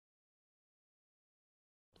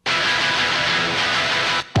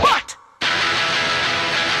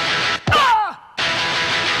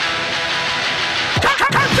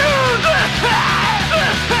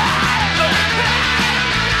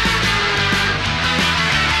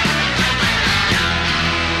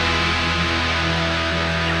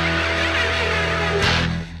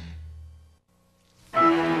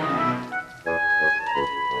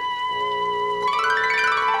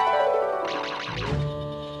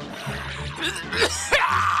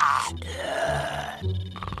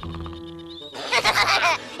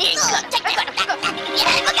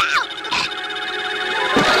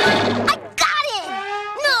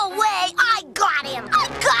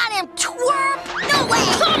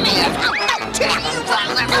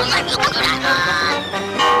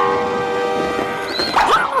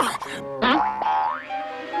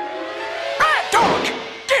Bad dog!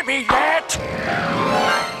 Give me that!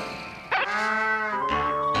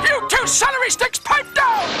 You two celery sticks, pipe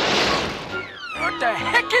down! What the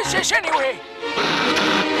heck is this anyway?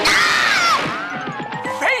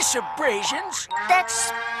 Face abrasions?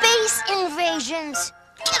 That's space invasions.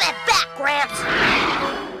 Give it back, Gramps.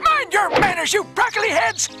 Mind your manners, you broccoli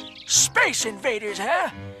heads! Space invaders, huh?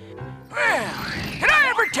 Well, did I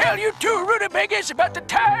ever tell you two rutabagas about the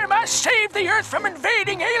time I saved the Earth from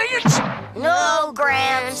invading aliens? No,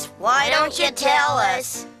 Gramps. Why don't you tell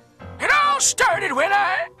us? It all started when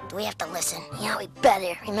Do we have to listen? Yeah, we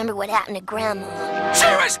better. Remember what happened to Grandma. She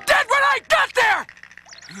was dead when I got there!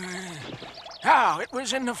 Oh, it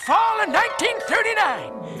was in the fall of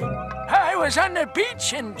 1939. I was on the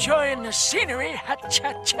beach enjoying the scenery,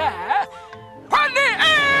 ha-cha-cha, when the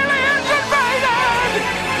aliens invaded!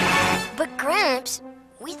 But Gramps,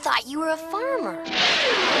 we thought you were a farmer.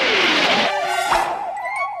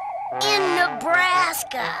 In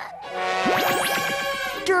Nebraska.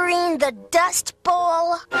 During the Dust Bowl.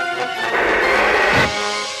 All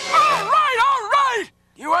right!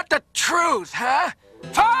 You want the truth, huh?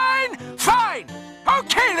 Fine!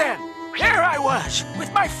 Okay then! There I was,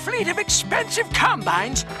 with my fleet of expensive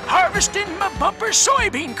combines, harvesting my bumper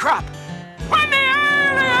soybean crop, when the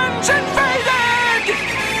aliens invaded!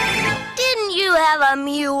 Didn't you have a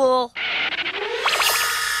mule?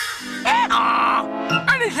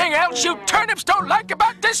 Anything else you turnips don't like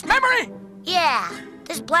about this memory? Yeah,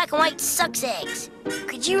 this black and white sucks eggs.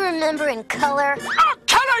 Could you remember in color? Oh,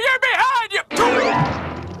 color, you're behind, you...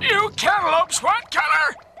 You cantaloupes want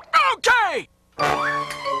color? Okay! Who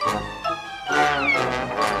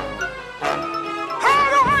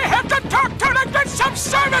do I have to talk to get some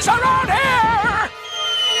service around here?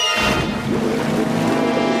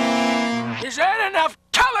 Is that enough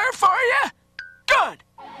color for you? Good.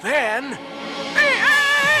 Then, the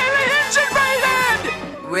aliens invaded!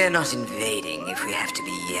 We're not invading if we have to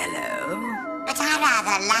be yellow. But I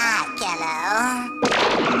rather like yellow.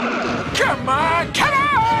 Come on!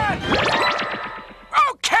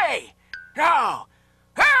 Okay! Now,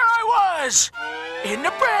 there I was, in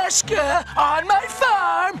Nebraska, on my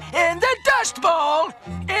farm, in the Dust Bowl,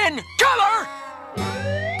 in color.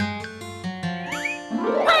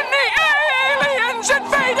 When the aliens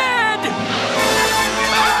invaded!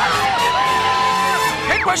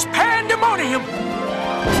 It was pandemonium.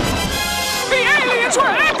 The aliens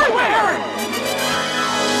were everywhere.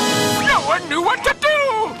 No one knew what to do.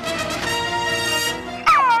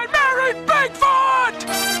 I married Bigfoot!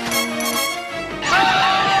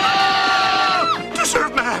 To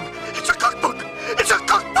serve, ma'am. It's a cookbook. It's a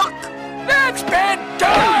cookbook. That's been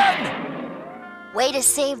done! Way to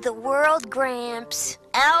save the world, Gramps.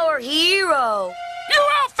 Our hero. You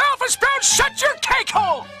alfalfa sprouts, shut your cake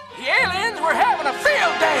hole! The aliens were having a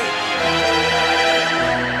field day!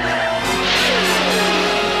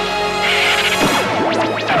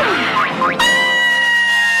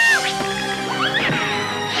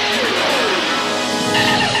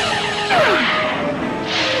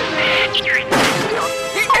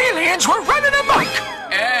 The aliens were running amok!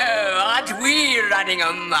 Oh, aren't we running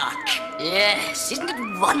amok? Yes, isn't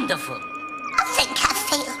it wonderful? I think I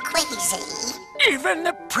feel crazy. Even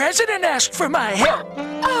the president asked for my help.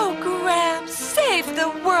 Oh, Gramps, save the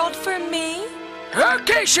world for me.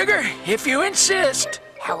 Okay, sugar, if you insist.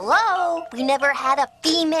 Hello? We never had a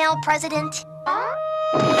female president. Oh,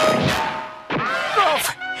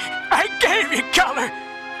 I gave you color.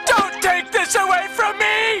 Don't take this away from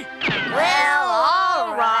me! Well,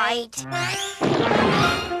 all right.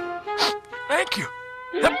 Thank you.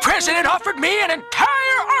 The president offered me an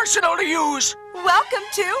entire arsenal to use. Welcome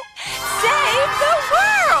to Save the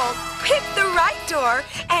World. Pick the right door,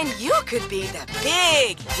 and you could be the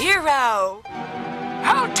big hero.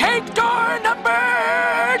 I'll take door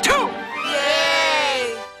number 2.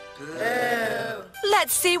 Yay! Blue.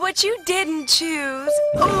 Let's see what you didn't choose.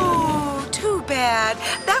 Ooh, too bad.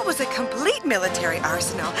 That was a complete military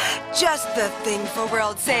arsenal. Just the thing for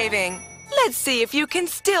world saving. Let's see if you can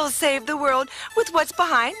still save the world with what's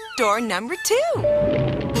behind door number 2.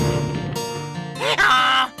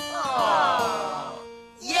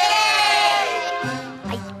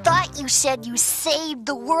 I thought you said you saved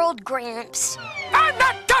the world, Gramps. I'm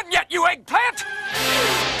not done yet, you eggplant!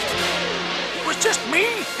 It was just me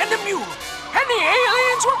and the mule, and the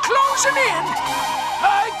aliens were closing in.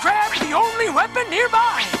 I grabbed the only weapon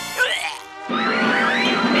nearby.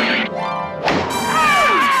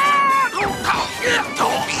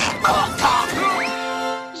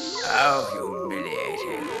 How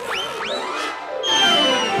humiliating.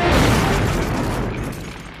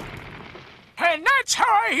 And that's how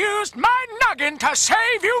I used my noggin to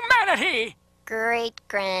save humanity. Great,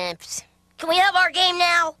 Gramps. Can we have our game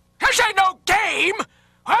now? This ain't no game.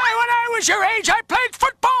 Why, when I was your age, I played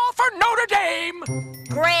football for Notre Dame.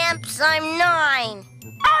 Gramps, I'm 9. I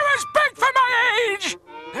was big for my age.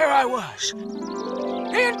 There I was.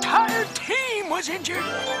 The entire team was injured.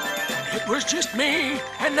 It was just me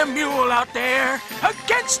and the mule out there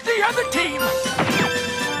against the other team.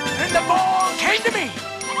 And the ball came to me.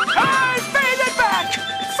 I faded back.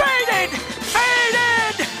 Faded.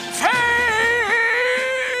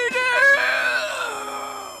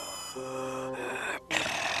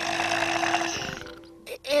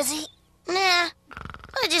 Is he? Nah.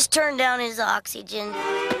 I just turned down his oxygen.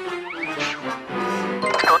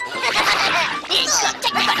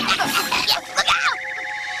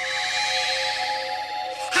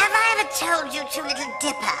 Have I ever told you two little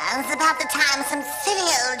dippers about the time some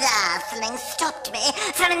silly old earthling stopped me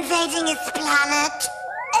from invading his planet?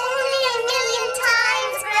 Only 1,000,000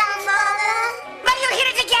 times, grandfather. But you'll hear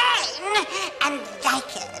it again, and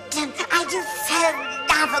like it. I do so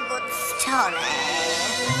love a good story.